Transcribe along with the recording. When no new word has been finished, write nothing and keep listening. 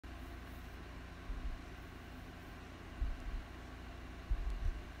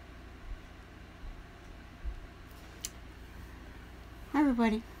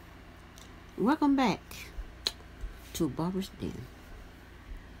everybody, welcome back to Barbara's Den.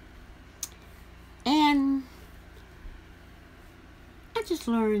 And I just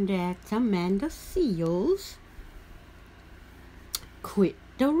learned that Amanda Seales quit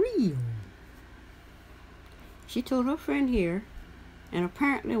the Real. She told her friend here, and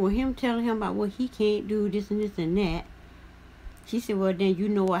apparently with him telling him about what he can't do, this and this and that, she said, well, then you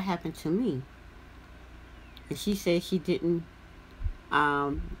know what happened to me. And she said she didn't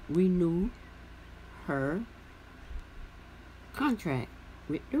renew her contract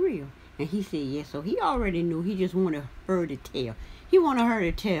with the Real. And he said yes, so he already knew. He just wanted her to tell. He wanted her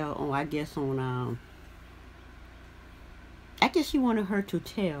to tell I guess he wanted her to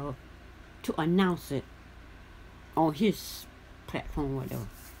tell, to announce it on his platform, whatever.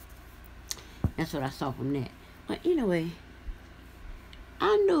 That's what I saw from that. But anyway,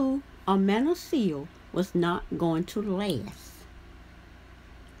 I knew Amanda Seales was not going to last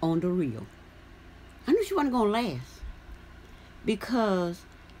on the Real. I knew she wasn't going to last because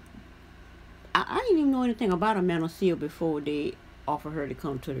I didn't even know anything about Amanda Seales before they offered her to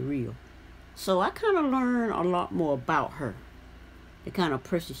come to the Real. So I kind of learned a lot more about her, the kind of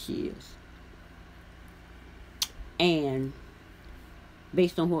person she is. And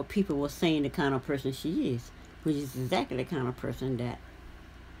based on what people were saying, the kind of person she is, which is exactly the kind of person that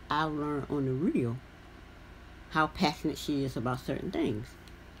I learned on the Real, how passionate she is about certain things,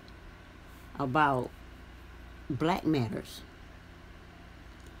 about black matters.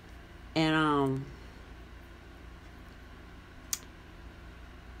 And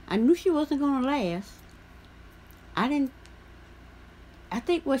I knew she wasn't gonna last. I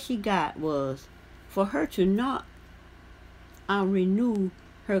think what she got was for her to not renew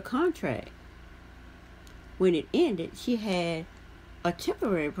her contract. When it ended, she had a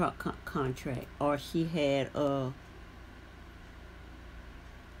temporary contract, or she had her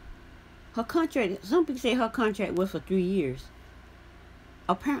contract. Some people say her contract was for 3 years.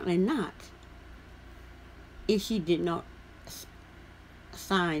 Apparently not, if she did not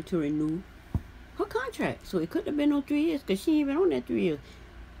sign to renew her contract. So it couldn't have been no 3 years, because she ain't been on that 3 years.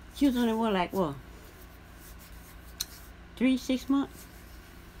 She was only 6 months.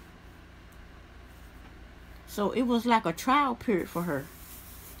 So it was like a trial period for her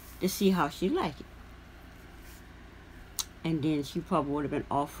to see how she liked it. And then she probably would have been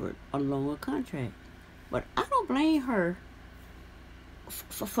offered a longer contract. But I don't blame her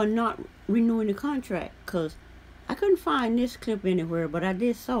for not renewing the contract, because I couldn't find this clip anywhere, but I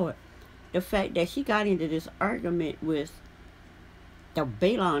did saw it. The fact that she got into this argument with the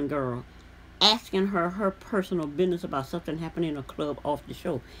Balon girl, asking her personal business about something happening in a club off the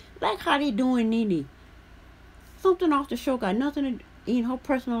show. Like how they doing Nene. Something off the show got nothing to do in her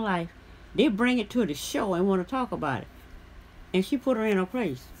personal life. They bring it to the show and want to talk about it. And she put her in her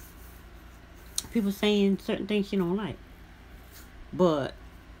place. People saying certain things she don't like. But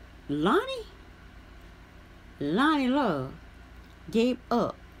Loni Love gave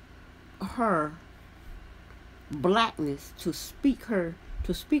up her blackness to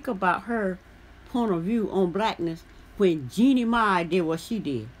speak about her point of view on blackness when Jeannie Mai did what she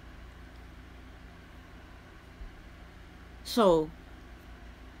did. So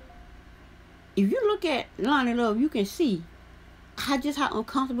if you look at Loni Love, you can see how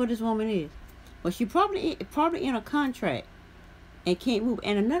uncomfortable this woman is. But she probably in a contract and can't move.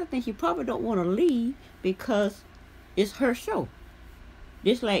 And another thing, she probably don't want to leave because it's her show.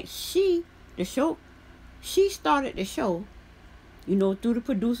 Just like she started the show, through the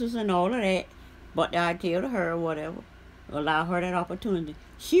producers and all of that, but the idea to her or whatever, allow her that opportunity.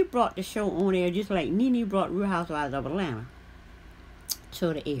 She brought the show on air just like Nene brought Real Housewives of Atlanta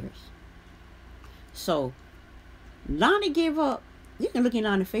to the airs. So Loni gave up. You can look in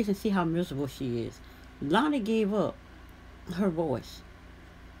Loni's face and see how miserable she is. Loni gave up her voice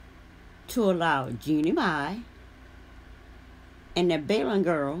to allow Jeannie Mai and that Balon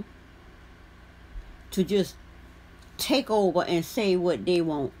girl to just take over and say what they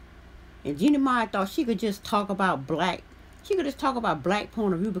want. And Jeannie Mai thought she could just talk about black. She could just talk about black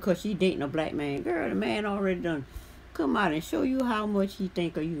point of view because she dating a black man. Girl, the man already done come out and show you how much he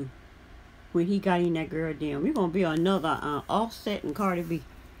think of you when he got in that girl DM. You're gonna be another Offset and Cardi B.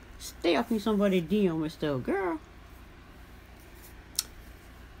 Stay up in somebody's DM and stuff, girl.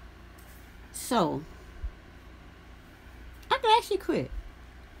 So I'm glad she quit.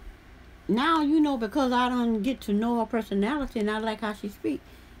 Now, because I don't get to know her personality and I like how she speaks,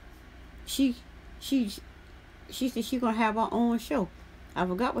 she said she gonna have her own show. I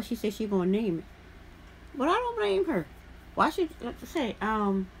forgot what she said she gonna name it. But I don't blame her. Why should, let's say,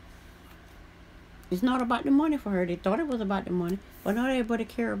 It's not about the money for her. They thought it was about the money, but not everybody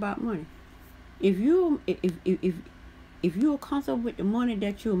care about money. If you're comfortable with the money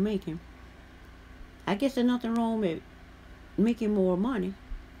that you're making, I guess there's nothing wrong with making more money.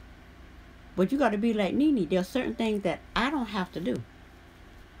 But you got to be like Nene. There are certain things that I don't have to do.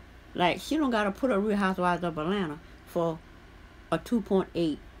 Like, she don't got to put a Real Housewives of Atlanta for a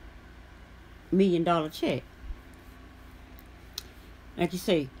 $2.8 million check. Like you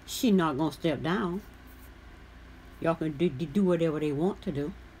say, she not going to step down. Y'all can do whatever they want to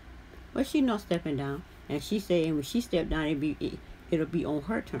do. But she not stepping down. And she said when she step down, it'll be on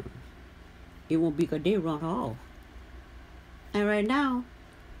her terms. It won't be because they run her off. And right now,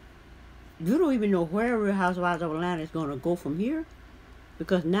 you don't even know where Real Housewives of Atlanta is going to go from here.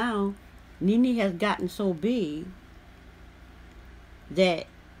 Because now, Nene has gotten so big that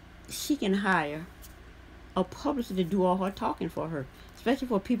she can hire a publisher to do all her talking for her. Especially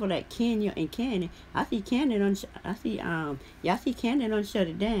for people like Kenya and Candy. I see Candy done shut it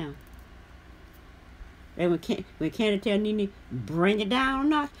down. And when Candy tell Nene, bring it down,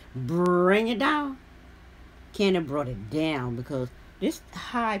 not bring it down, Candy brought it down because this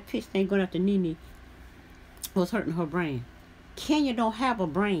high pitched thing going after Nene was hurting her brand. Kenya don't have a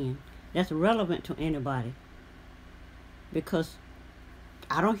brand that's relevant to anybody because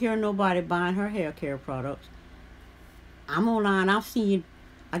I don't hear nobody buying her hair care products. I'm online. I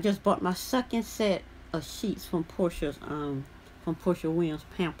just bought my second set of sheets from Portia Williams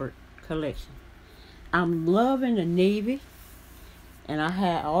Pampered collection. I'm loving the navy, and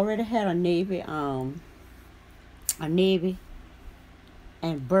I already had a navy and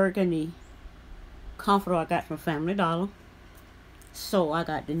burgundy comforter I got from Family Dollar. So I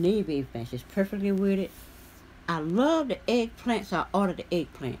got the navy, matches perfectly with it. I love the eggplant, so I ordered the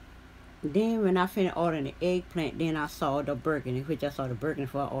eggplant. Then when I finished ordering the eggplant, then I saw the burgundy, which I saw the burgundy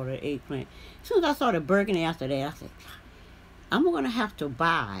before I ordered the eggplant. As soon as I saw the burgundy after that, I said, I'm going to have to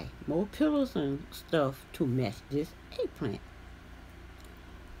buy more pillows and stuff to match this eggplant.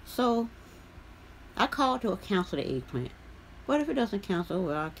 So I called to cancel the eggplant. But if it doesn't cancel,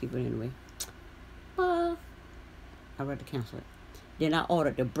 well, I'll keep it anyway. But I'd rather cancel it. Then I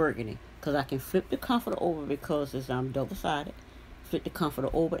ordered the burgundy because I can flip the comforter over because it's double-sided. Flip the comforter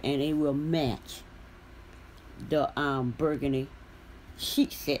over and it will match the burgundy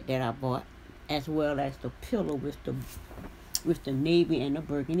sheet set that I bought, as well as the pillow with the navy and the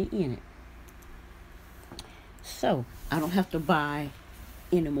burgundy in it. So I don't have to buy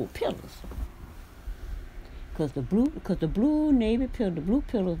any more pillows because the blue navy pillow, the blue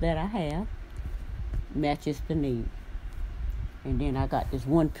pillows that I have matches the navy. And then I got this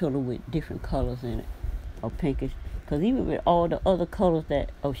one pillow with different colors in it, of pinkish. Because even with all the other colors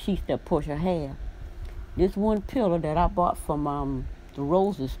of sheets that Portia had, this one pillow that I bought from the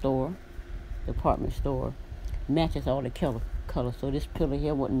Roses store, department store, matches all the colors. So this pillow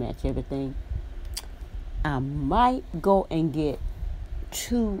here wouldn't match everything. I might go and get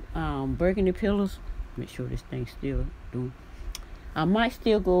 2 burgundy pillows. Make sure this thing still do. I might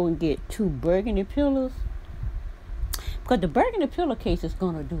still go and get 2 burgundy pillows. Because the burgundy pillowcase is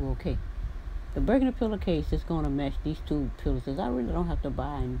going to do okay. The burgundy pillowcase is going to match these 2 pillows. I really don't have to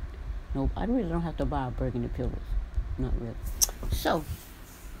buy burgundy pillows. Not really. So,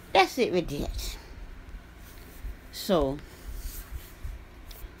 that's it with that. So,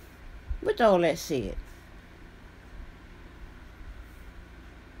 with all that said,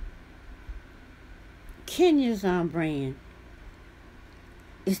 Kenya's brand,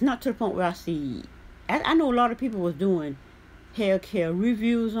 it's not to the point where I know a lot of people was doing hair care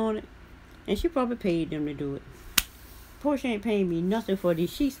reviews on it, and she probably paid them to do it. Portia ain't paying me nothing for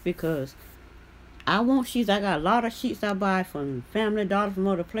these sheets because I want sheets. I got a lot of sheets I buy from Family Dollar, from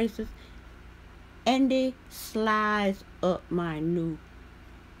other places, and they slides up my new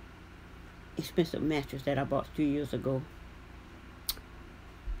expensive mattress that I bought 3 years ago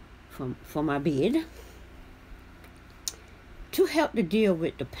for my bed, to help to deal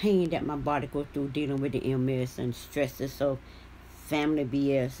with the pain that my body goes through dealing with the MS and stresses, so family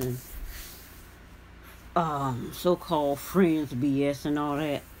BS and so-called friends BS and all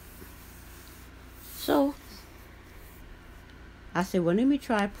that. So I said, well, let me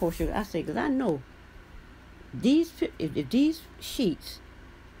try Portia. I said, because I know if these sheets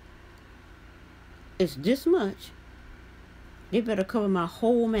is this much, they better cover my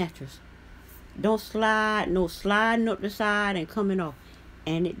whole mattress. Don't slide, no sliding up the side and coming off.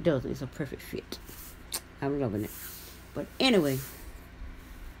 And it doesn't. It's a perfect fit. I'm loving it. But anyway,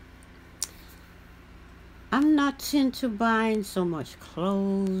 I'm not into buying so much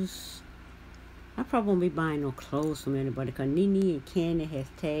clothes. I probably won't be buying no clothes from anybody because Nene and Candy has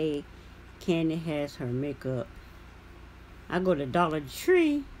tagged Candy has her makeup. I go to Dollar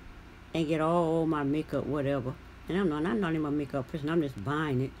Tree and get all my makeup, whatever. And I'm not even a makeup person. I'm just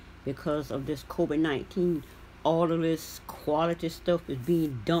buying it because of this COVID-19. All of this quality stuff is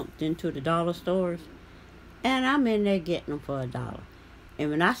being dumped into the dollar stores. And I'm in there getting them for $1. And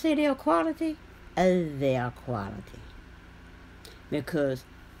when I say they're quality, they're quality. Because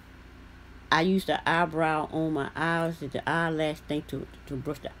I use the eyebrow on my eyes, the eyelash thing to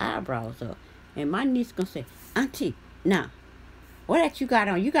brush the eyebrows up. And my niece gonna say, Auntie, now, what that you got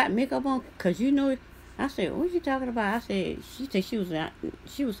on? You got makeup on? Because you know, I said, what you talking about? I said, she said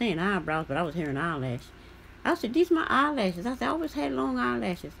she was saying eyebrows, but I was hearing eyelash. I said, these my eyelashes. I said, I always had long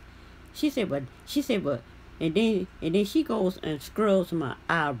eyelashes. She said, but, and then she goes and scrubs my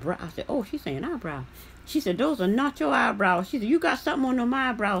eyebrow. I said, oh, she's saying eyebrow. She said, those are not your eyebrows. She said, you got something on them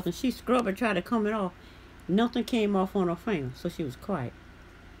eyebrows. And she scrubbed and tried to comb it off. Nothing came off on her finger, so she was quiet.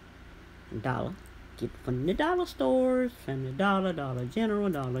 $1. Get from the dollar stores, from the Dollar General,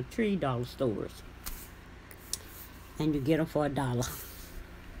 Dollar Tree, dollar stores. And you get them for $1.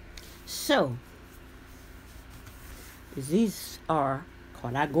 So, these are,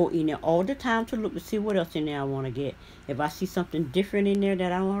 cause I go in there all the time to look to see what else in there I want to get. If I see something different in there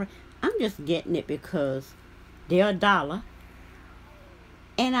that I want, I'm just getting it because they're $1.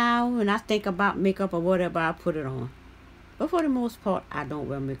 And when I think about makeup or whatever, I put it on. But for the most part, I don't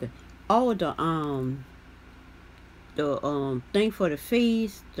wear makeup. Oh, the thing for the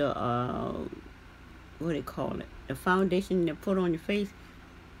face, the what do they call it? The foundation they put on your face.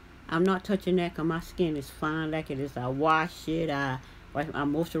 I'm not touching that because my skin is fine like it is. I wash it. I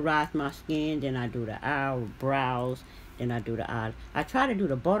moisturize my skin. Then I do the eyebrows. Then I do the eye. I try to do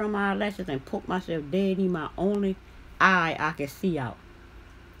the bottom eyelashes and poke myself dead in my only eye I can see out.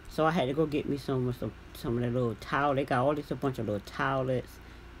 So I had to go get me some of the little towel. They got all this a bunch of little towelettes,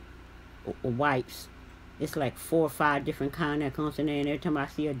 wipes. It's like 4 or 5 different kind that comes in there. And every time I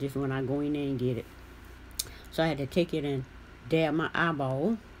see a different one, I go in there and get it. So I had to take it and dab my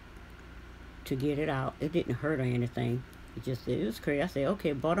eyeball to get it out. It didn't hurt or anything. It was crazy. I said,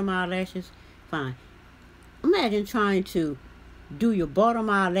 okay, bottom eyelashes, fine. Imagine trying to do your bottom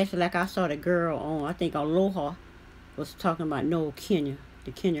eyelashes like I saw the girl on, I think Aloha was talking about Noel Kenya,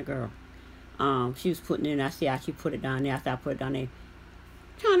 the Kenya girl. She was putting it in, I see how she put it down there. I said, I put it down there.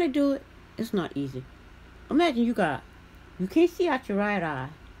 Trying to do it, it's not easy. Imagine you can't see out your right eye,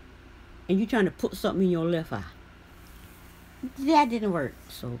 and you trying to put something in your left eye. That didn't work,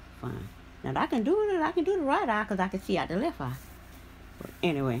 so fine. Now I can do it, I can do the right eye because I can see out the left eye. But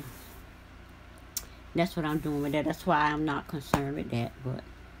anyway, that's what I'm doing with that. That's why I'm not concerned with that. But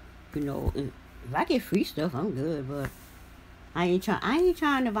you know, if I get free stuff, I'm good. But I ain't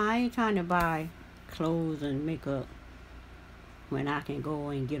trying to buy clothes and makeup when I can go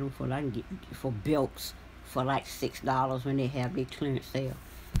and get them for belts for like $6 when they have their clearance sale.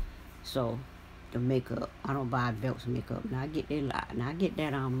 So the makeup, I don't buy belts makeup. Now I get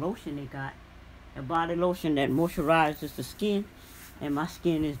that lotion they got, the body lotion that moisturizes the skin, and my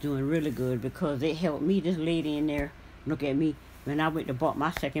skin is doing really good because it helped me. This lady in there, look at me. When I went to bought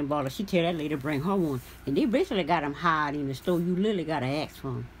my second bottle, she tell that lady to bring her one, and they basically got them hide in the store. You literally gotta ask for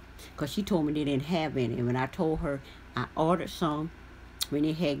them, cause she told me they didn't have any. And when I told her I ordered some, when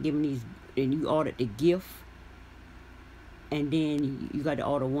they had given these, and you ordered the gift, and then you got to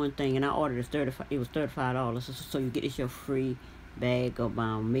order one thing, and I ordered it was $35. So you get this your free bag of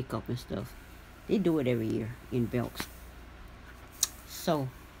makeup and stuff. They do it every year in Belks. So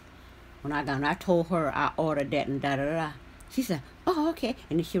when I told her I ordered that and da-da-da, she said, oh, okay.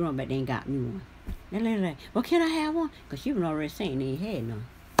 And then she run back there and got me one. And then like, well, can I have one? Because she was already saying they had none.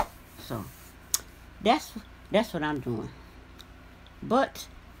 So that's what I'm doing. But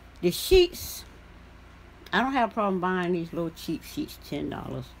the sheets, I don't have a problem buying these little cheap sheets,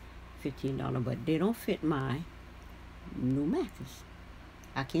 $10, $15, but they don't fit my new mattress.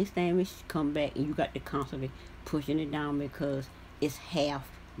 I can't stand when she come back and you got to constantly pushing it down because it's half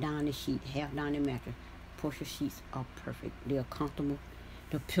down the sheet, half down the mattress. Portia sheets are perfect. They're comfortable.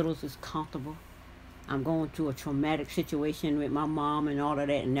 The pillows is comfortable. I'm going through a traumatic situation with my mom and all of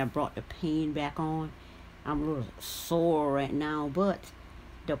that, and that brought the pain back on. I'm a little sore right now, but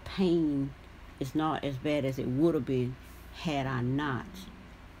the pain is not as bad as it would have been had I not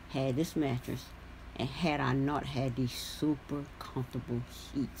had this mattress and had I not had these super comfortable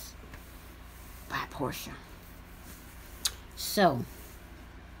sheets by Portia. So,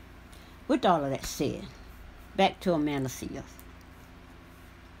 with all of that said, back to Amanda Seales.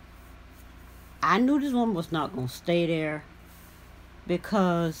 I knew this woman was not going to stay there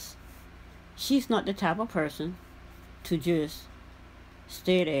because she's not the type of person to just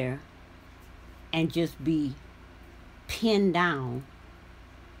stay there and just be pinned down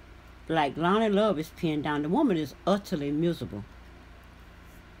like Lonnie Love is pinned down. The woman is utterly miserable.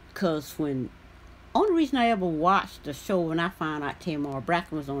 Because only reason I ever watched the show when I found out Tamar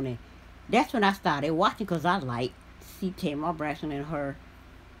Braxton was on it, that's when I started watching, because I like to see Tamar Braxton and her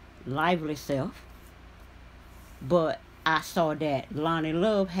lively self. But I saw that Lonnie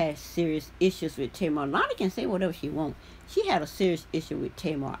Love had serious issues with Tamar. Lonnie can say whatever she wants. She had a serious issue with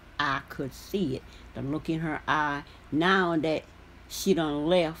Tamar. I could see it. The look in her eye. Now that she done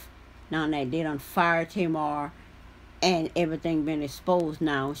left, now that they done fired Tamar and everything been exposed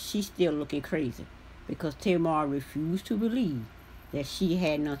now, she's still looking crazy. Because Tamar refused to believe that she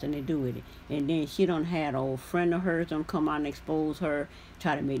had nothing to do with it. And then she done had an old friend of hers done come out and expose her,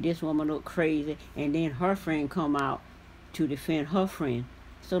 try to make this woman look crazy, and then her friend come out to defend her friend.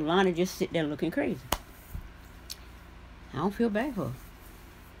 So Lonnie just sit there looking crazy. I don't feel bad for her.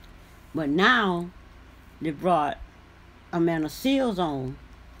 But now they brought Amanda Seales on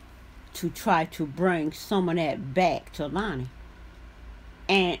to try to bring some of that back to Lonnie.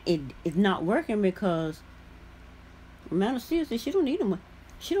 And it's not working, because Amanda Seales said she don't need the money.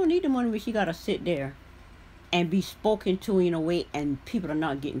 She don't need the money, but she got to sit there and be spoken to in a way, and people are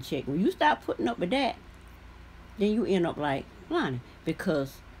not getting checked. When you start putting up with that, then you end up like Lonnie.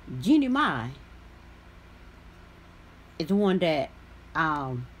 Because Jeannie Mai is the one that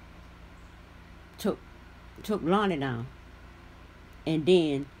took Lonnie down. And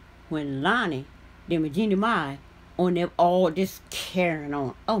then when Jeannie Mai on them all this carrying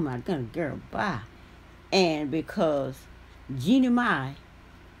on. Oh my goodness, girl, bye. And because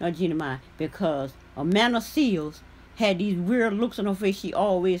because Amanda Seales had these weird looks on her face she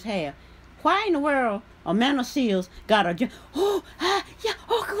always had. Why in the world Amanda Seales got a job? Oh, yeah,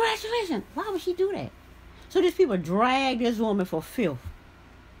 oh, congratulations. Why would she do that? So these people drag this woman for filth.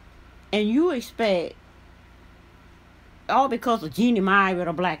 And you expect, all because of Jeannie Mai with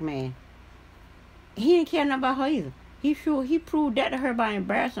a black man. He didn't care nothing about her either. He proved that to her by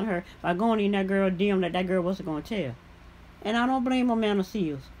embarrassing her, by going in that girl DM that girl wasn't going to tell. And I don't blame Amanda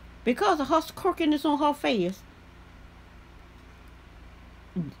Seales. Because of her quirkiness on her face,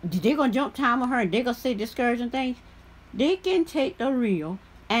 they're going to jump time on her and they're going to say discouraging things. They can take the real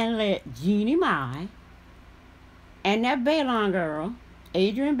and let Jeannie Mai and that Baylon girl,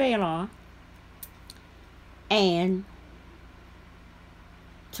 Adrienne Bailon, and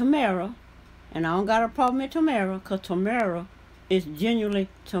Tamara, and I don't got a problem with Tamara, because Tamara is genuinely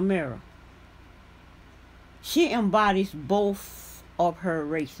Tamara. She embodies both of her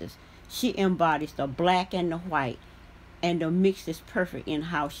races. She embodies the black and the white, and the mix is perfect in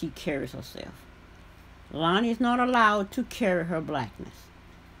how she carries herself. Lonnie is not allowed to carry her blackness.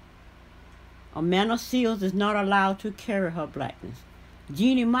 Amanda Seales is not allowed to carry her blackness.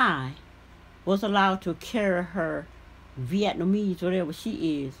 Jeannie Mai was allowed to carry her Vietnamese, whatever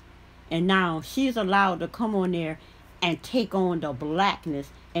she is. And now she's allowed to come on there and take on the blackness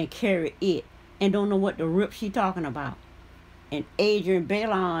and carry it. And don't know what the rip she talking about. And Adrienne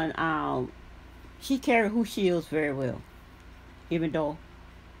Bailon, she carried who she is very well. Even though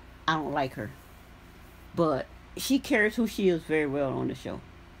I don't like her. But she carries who she is very well on the show.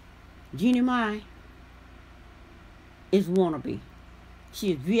 Jeannie Mai is wannabe.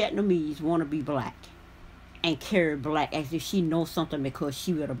 She is Vietnamese, wannabe black. And carry black as if she knows something because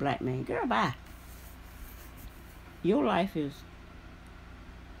she with a black man. Girl, bye. Your life is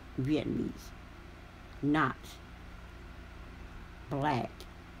Vietnamese, not black,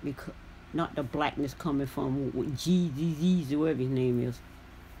 because not the blackness coming from GZZ, whatever his name is.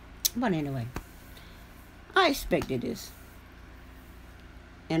 But anyway, I expected this,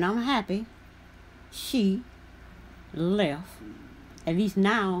 and I'm happy she left. At least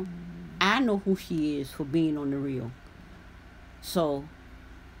now I know who she is for being on the real. So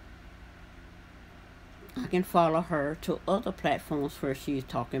I can follow her to other platforms where she's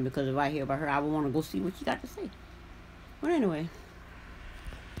talking, because if I hear about her, I would want to go see what she got to say. But anyway,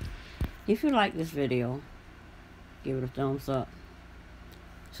 if you like this video, give it a thumbs up.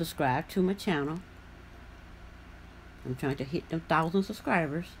 Subscribe to my channel. I'm trying to hit them 1,000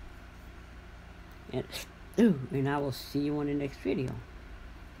 subscribers. And I will see you on the next video.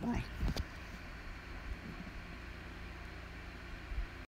 Bye.